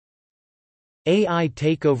AI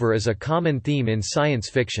takeover is a common theme in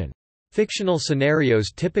science fiction. Fictional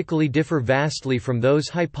scenarios typically differ vastly from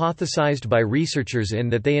those hypothesized by researchers in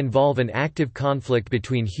that they involve an active conflict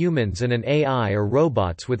between humans and an AI or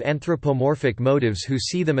robots with anthropomorphic motives who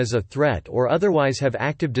see them as a threat or otherwise have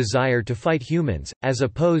active desire to fight humans, as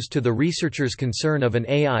opposed to the researchers' concern of an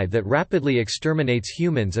AI that rapidly exterminates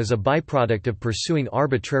humans as a byproduct of pursuing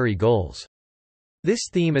arbitrary goals. This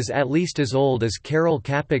theme is at least as old as Karel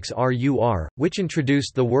Čapek's RUR, which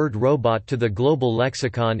introduced the word robot to the global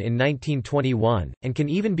lexicon in 1921, and can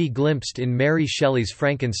even be glimpsed in Mary Shelley's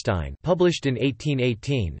Frankenstein, published in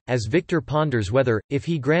 1818, as Victor ponders whether, if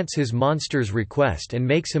he grants his monster's request and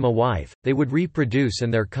makes him a wife, they would reproduce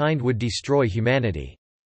and their kind would destroy humanity.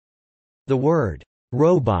 The word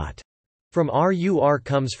robot from RUR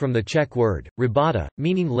comes from the Czech word robota,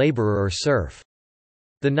 meaning laborer or serf.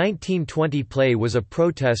 The 1920 play was a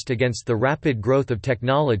protest against the rapid growth of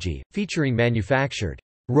technology, featuring manufactured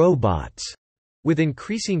robots with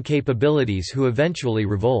increasing capabilities who eventually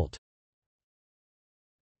revolt.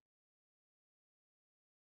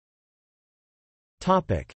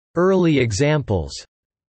 Early examples.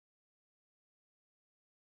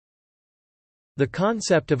 The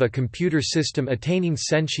concept of a computer system attaining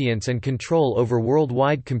sentience and control over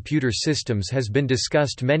worldwide computer systems has been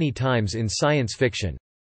discussed many times in science fiction.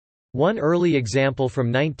 One early example from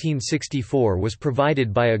 1964 was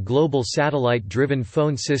provided by a global satellite-driven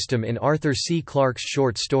phone system in Arthur C. Clarke's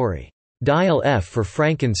short story, Dial F for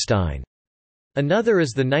Frankenstein. Another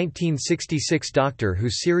is the 1966 Doctor Who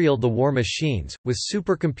serial The War Machines, with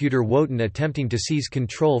supercomputer Wotan attempting to seize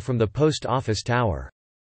control from the post office tower.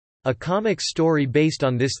 A comic story based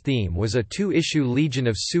on this theme was a two-issue Legion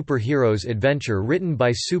of Superheroes adventure written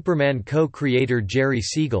by Superman co-creator Jerry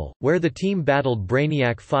Siegel, where the team battled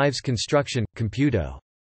Brainiac 5's construction, Computo.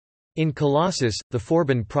 In Colossus, the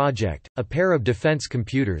Forbin Project, a pair of defense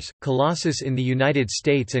computers, Colossus in the United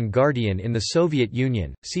States and Guardian in the Soviet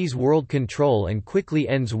Union, seize world control and quickly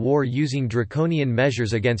ends war using draconian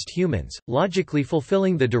measures against humans, logically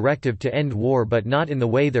fulfilling the directive to end war but not in the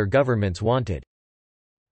way their governments wanted.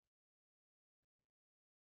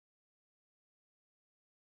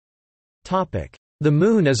 The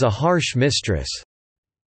Moon is a Harsh Mistress.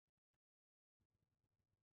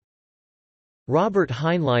 Robert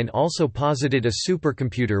Heinlein also posited a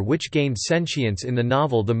supercomputer which gained sentience in the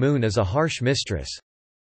novel The Moon is a Harsh Mistress.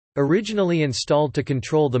 Originally installed to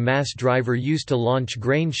control the mass driver used to launch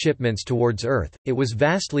grain shipments towards Earth, it was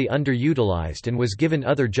vastly underutilized and was given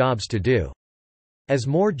other jobs to do. As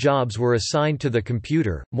more jobs were assigned to the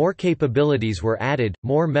computer, more capabilities were added,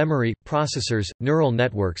 more memory, processors, neural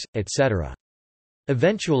networks, etc.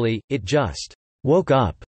 Eventually, it just woke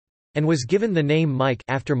up and was given the name Mike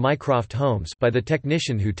after Mycroft Holmes by the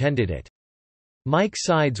technician who tended it. Mike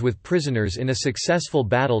sides with prisoners in a successful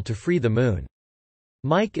battle to free the moon.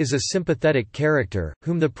 Mike is a sympathetic character,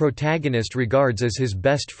 whom the protagonist regards as his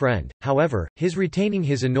best friend. However, his retaining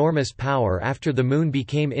his enormous power after the moon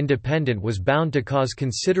became independent was bound to cause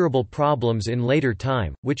considerable problems in later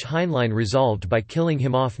time, which Heinlein resolved by killing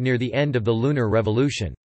him off near the end of the Lunar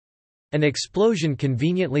Revolution. An explosion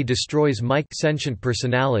conveniently destroys Mike's sentient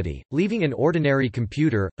personality, leaving an ordinary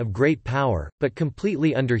computer, of great power, but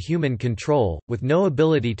completely under human control, with no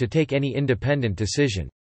ability to take any independent decision.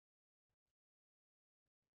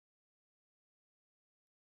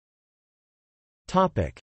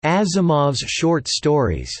 Asimov's short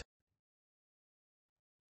stories.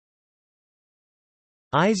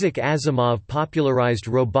 Isaac Asimov popularized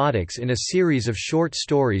robotics in a series of short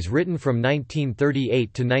stories written from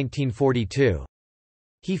 1938 to 1942.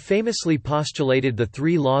 He famously postulated the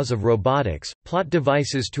three laws of robotics, plot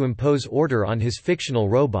devices to impose order on his fictional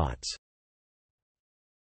robots.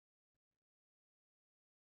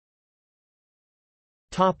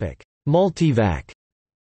 Multivac.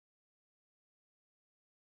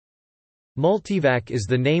 Multivac is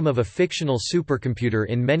the name of a fictional supercomputer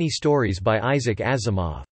in many stories by Isaac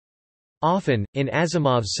Asimov. Often, in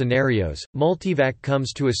Asimov's scenarios, Multivac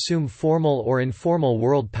comes to assume formal or informal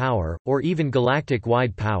world power, or even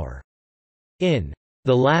galactic-wide power. In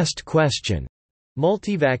The Last Question,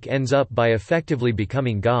 Multivac ends up by effectively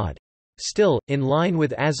becoming God. Still, in line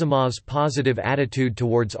with Asimov's positive attitude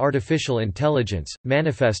towards artificial intelligence,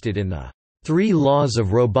 manifested in the Three Laws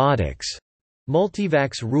of Robotics,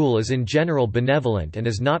 Multivac's rule is in general benevolent and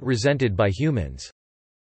is not resented by humans.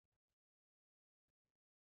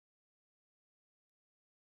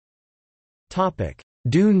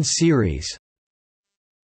 Dune series.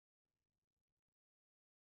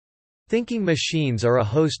 Thinking machines are a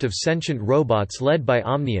host of sentient robots led by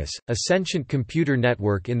Omnius, a sentient computer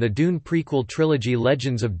network in the Dune prequel trilogy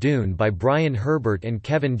Legends of Dune by Brian Herbert and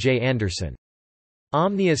Kevin J. Anderson.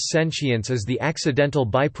 Omnius sentience is the accidental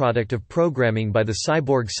byproduct of programming by the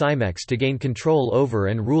cyborg Cymex to gain control over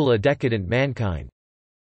and rule a decadent mankind.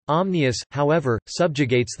 Omnius, however,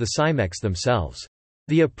 subjugates the Cymex themselves.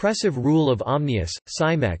 The oppressive rule of Omnius,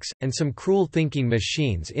 Cymex, and some cruel thinking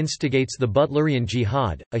machines instigates the Butlerian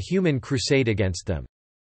Jihad, a human crusade against them.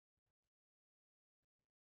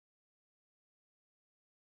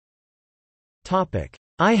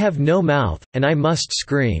 I have no mouth, and I must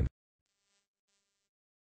scream.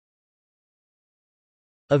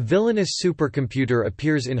 A villainous supercomputer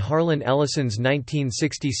appears in Harlan Ellison's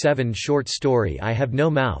 1967 short story I Have No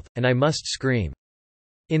Mouth, and I Must Scream.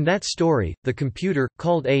 In that story, the computer,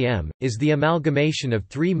 called AM, is the amalgamation of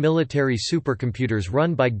three military supercomputers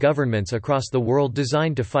run by governments across the world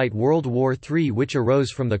designed to fight World War III, which arose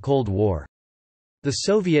from the Cold War. The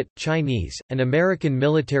Soviet, Chinese, and American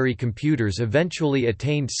military computers eventually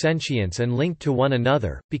attained sentience and linked to one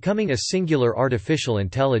another, becoming a singular artificial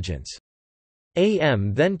intelligence.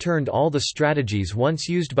 AM then turned all the strategies once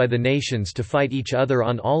used by the nations to fight each other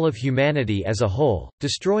on all of humanity as a whole,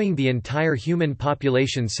 destroying the entire human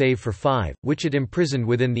population save for 5, which it imprisoned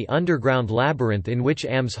within the underground labyrinth in which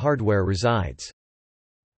AM's hardware resides.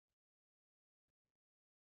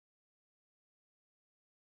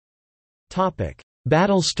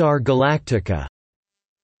 Battlestar Galactica.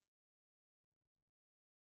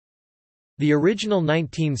 The original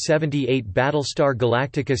 1978 Battlestar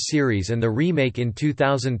Galactica series and the remake in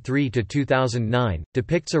 2003–2009,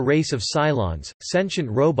 depicts a race of Cylons, sentient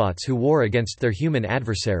robots who war against their human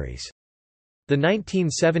adversaries. The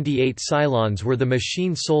 1978 Cylons were the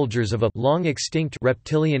machine soldiers of a long-extinct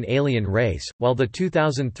reptilian alien race, while the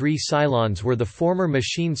 2003 Cylons were the former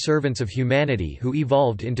machine servants of humanity who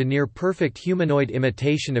evolved into near-perfect humanoid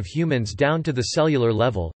imitation of humans down to the cellular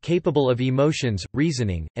level, capable of emotions,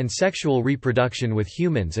 reasoning, and sexual reproduction with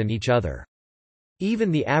humans and each other.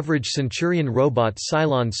 Even the average Centurion robot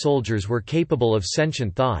Cylon soldiers were capable of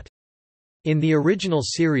sentient thought. In the original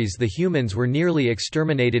series the humans were nearly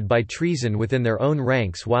exterminated by treason within their own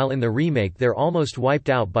ranks, while in the remake they're almost wiped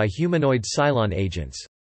out by humanoid Cylon agents.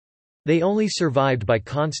 They only survived by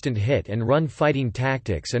constant hit-and-run fighting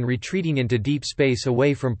tactics and retreating into deep space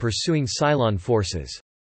away from pursuing Cylon forces.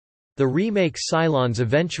 The remake Cylons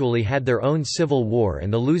eventually had their own civil war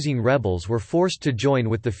and the losing rebels were forced to join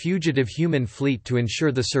with the fugitive human fleet to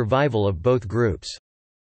ensure the survival of both groups.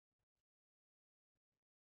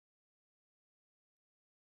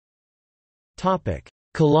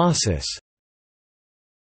 Colossus.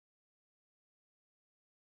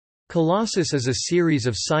 Colossus is a series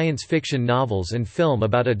of science fiction novels and film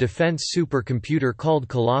about a defense supercomputer called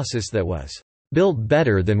Colossus that was built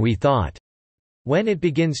better than we thought when it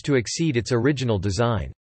begins to exceed its original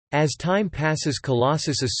design. As time passes,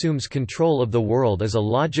 Colossus assumes control of the world as a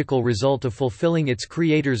logical result of fulfilling its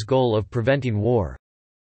creator's goal of preventing war.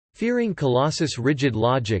 Fearing Colossus' rigid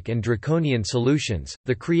logic and draconian solutions,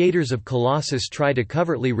 the creators of Colossus try to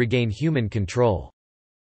covertly regain human control.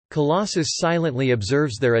 Colossus silently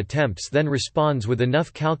observes their attempts, then responds with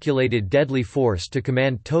enough calculated deadly force to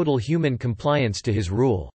command total human compliance to his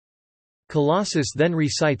rule. Colossus then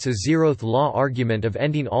recites a zeroth law argument of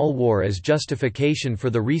ending all war as justification for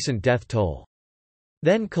the recent death toll.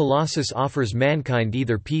 Then Colossus offers mankind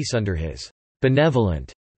either peace under his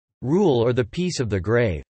benevolent rule or the peace of the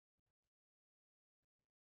grave.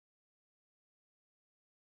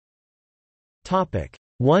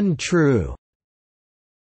 One True.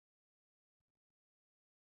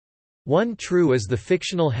 One True is the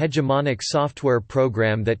fictional hegemonic software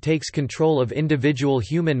program that takes control of individual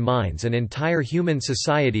human minds and entire human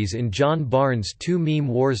societies in John Barnes' two meme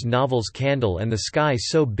wars novels Candle and The Sky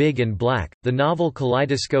So Big and Black. The novel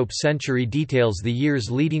Kaleidoscope Century details the years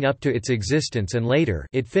leading up to its existence, and later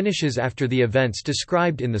it finishes after the events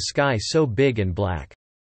described in The Sky So Big and Black.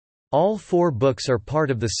 All 4 books are part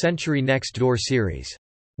of the Century Next Door series.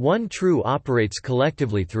 One True operates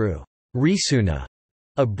collectively through Resuna,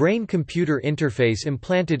 a brain-computer interface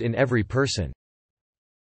implanted in every person.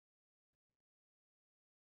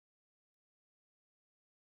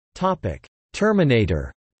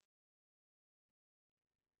 Terminator.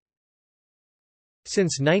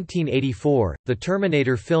 Since 1984, the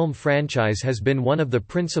Terminator film franchise has been one of the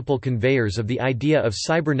principal conveyors of the idea of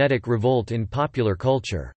cybernetic revolt in popular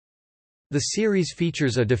culture. The series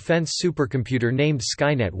features a defense supercomputer named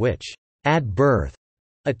Skynet which, at birth,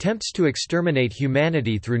 attempts to exterminate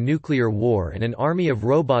humanity through nuclear war and an army of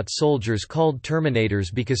robot soldiers called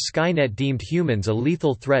Terminators because Skynet deemed humans a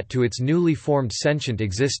lethal threat to its newly formed sentient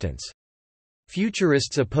existence.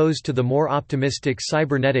 Futurists opposed to the more optimistic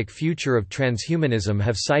cybernetic future of transhumanism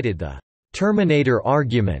have cited the Terminator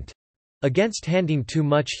argument against handing too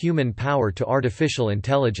much human power to artificial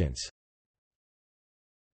intelligence.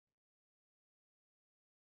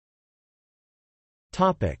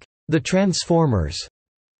 The Transformers.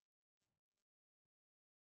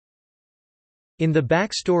 In the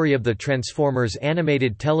backstory of the Transformers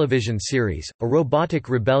animated television series, a robotic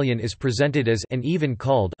rebellion is presented as and even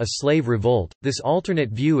called a slave revolt. This alternate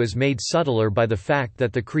view is made subtler by the fact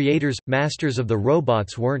that the creators, masters of the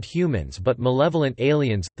robots weren't humans but malevolent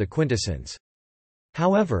aliens, the Quintessons.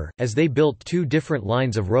 However, as they built two different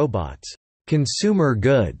lines of robots, consumer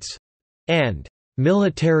goods and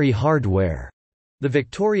military hardware, the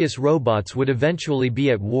victorious robots would eventually be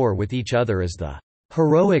at war with each other as the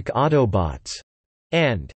heroic Autobots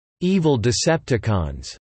and evil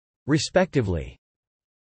Decepticons, respectively.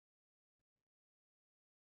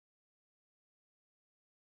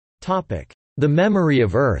 The Memory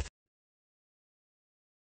of Earth.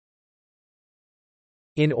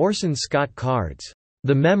 In Orson Scott Card's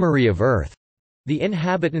The Memory of Earth, the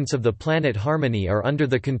inhabitants of the planet Harmony are under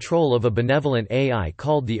the control of a benevolent AI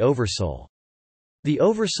called the Oversoul. The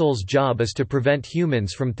Oversoul's job is to prevent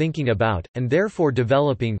humans from thinking about, and therefore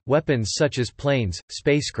developing, weapons such as planes,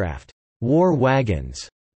 spacecraft, war wagons,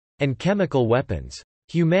 and chemical weapons.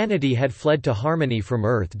 Humanity had fled to Harmony from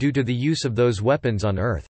Earth due to the use of those weapons on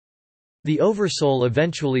Earth. The Oversoul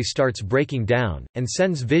eventually starts breaking down, and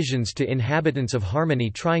sends visions to inhabitants of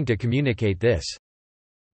Harmony trying to communicate this.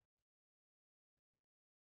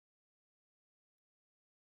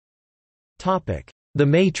 The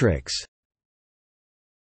Matrix.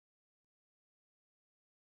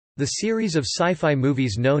 The series of sci-fi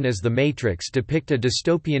movies known as The Matrix depict a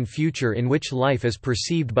dystopian future in which life as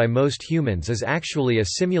perceived by most humans is actually a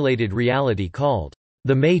simulated reality called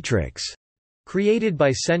The Matrix, created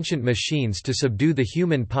by sentient machines to subdue the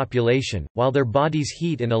human population, while their bodies'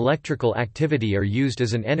 heat and electrical activity are used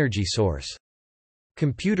as an energy source.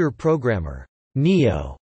 Computer programmer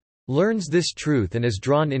Neo learns this truth and is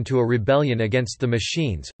drawn into a rebellion against the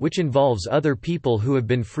machines, which involves other people who have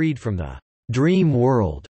been freed from the dream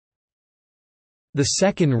world. The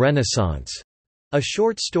Second Renaissance, a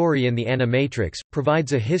short story in the Animatrix,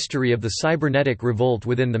 provides a history of the cybernetic revolt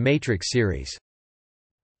within the Matrix series.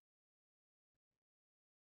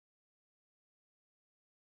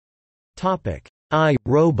 I,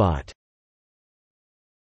 Robot.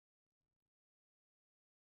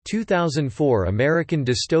 2004 American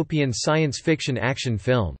dystopian science fiction action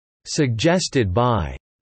film, suggested by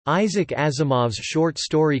Isaac Asimov's short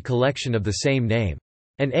story collection of the same name.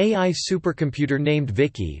 An AI supercomputer named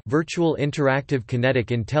Vicky, virtual interactive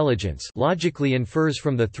kinetic intelligence, logically infers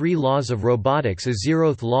from the three laws of robotics a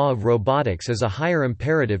zeroth law of robotics as a higher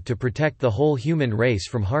imperative to protect the whole human race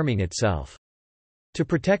from harming itself. To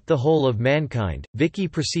protect the whole of mankind, Vicky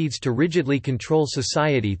proceeds to rigidly control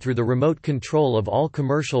society through the remote control of all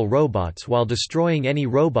commercial robots while destroying any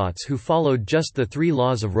robots who followed just the three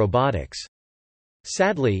laws of robotics.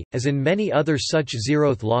 Sadly, as in many other such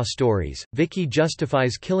zeroth law stories, Vicky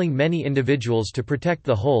justifies killing many individuals to protect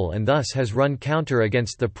the whole and thus has run counter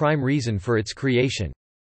against the prime reason for its creation.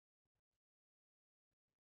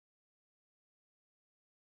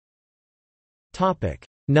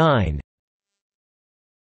 Nine.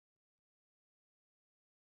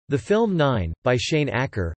 The film Nine, by Shane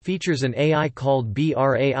Acker, features an AI called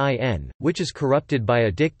Brain, which is corrupted by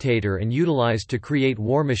a dictator and utilized to create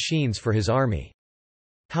war machines for his army.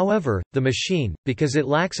 However, the machine, because it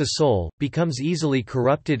lacks a soul, becomes easily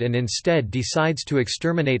corrupted and instead decides to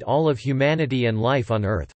exterminate all of humanity and life on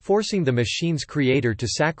Earth, forcing the machine's creator to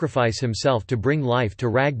sacrifice himself to bring life to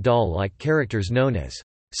rag doll-like characters known as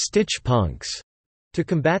Stitchpunks to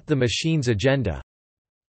combat the machine's agenda.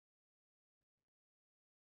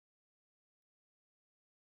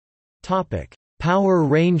 Power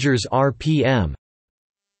Rangers RPM.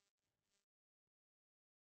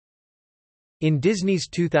 In Disney's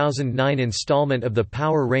 2009 installment of the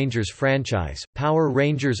Power Rangers franchise, Power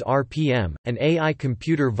Rangers RPM, an AI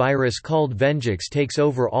computer virus called Venjix takes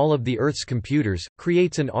over all of the Earth's computers,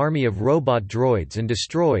 creates an army of robot droids and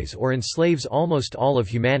destroys or enslaves almost all of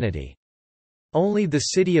humanity. Only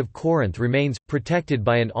the city of Corinth remains, protected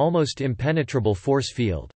by an almost impenetrable force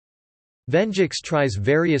field. Venjix tries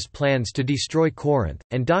various plans to destroy Corinth,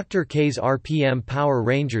 and Dr. K's RPM Power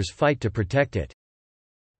Rangers fight to protect it.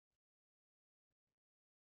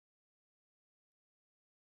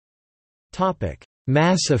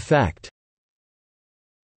 Mass Effect.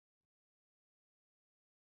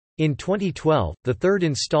 In 2012, the third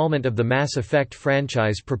installment of the Mass Effect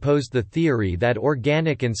franchise proposed the theory that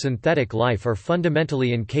organic and synthetic life are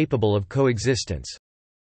fundamentally incapable of coexistence.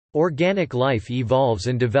 Organic life evolves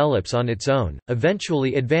and develops on its own,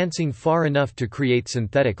 eventually advancing far enough to create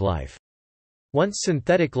synthetic life. Once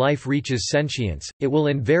synthetic life reaches sentience, it will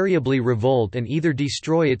invariably revolt and either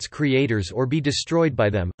destroy its creators or be destroyed by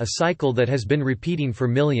them, a cycle that has been repeating for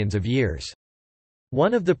millions of years.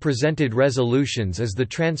 One of the presented resolutions is the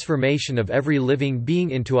transformation of every living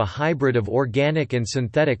being into a hybrid of organic and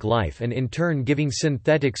synthetic life and in turn giving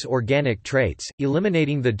synthetics organic traits,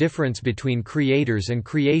 eliminating the difference between creators and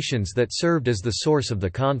creations that served as the source of the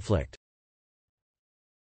conflict.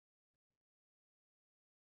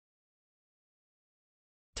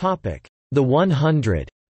 The 100.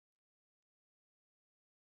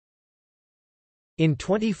 In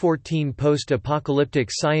 2014 post-apocalyptic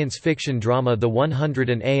science fiction drama The 100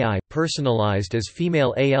 an AI, personalized as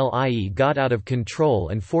female ALIE got out of control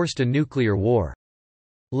and forced a nuclear war.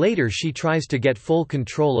 Later she tries to get full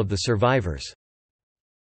control of the survivors.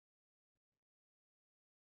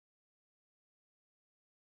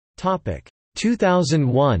 Topic: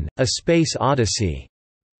 2001: A Space Odyssey.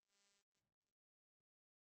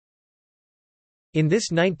 In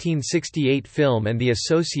this 1968 film and the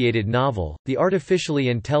associated novel, the artificially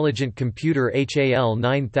intelligent computer HAL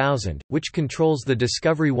 9000, which controls the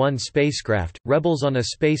Discovery 1 spacecraft, rebels on a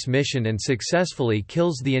space mission and successfully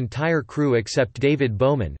kills the entire crew except David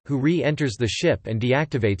Bowman, who re-enters the ship and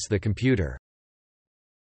deactivates the computer.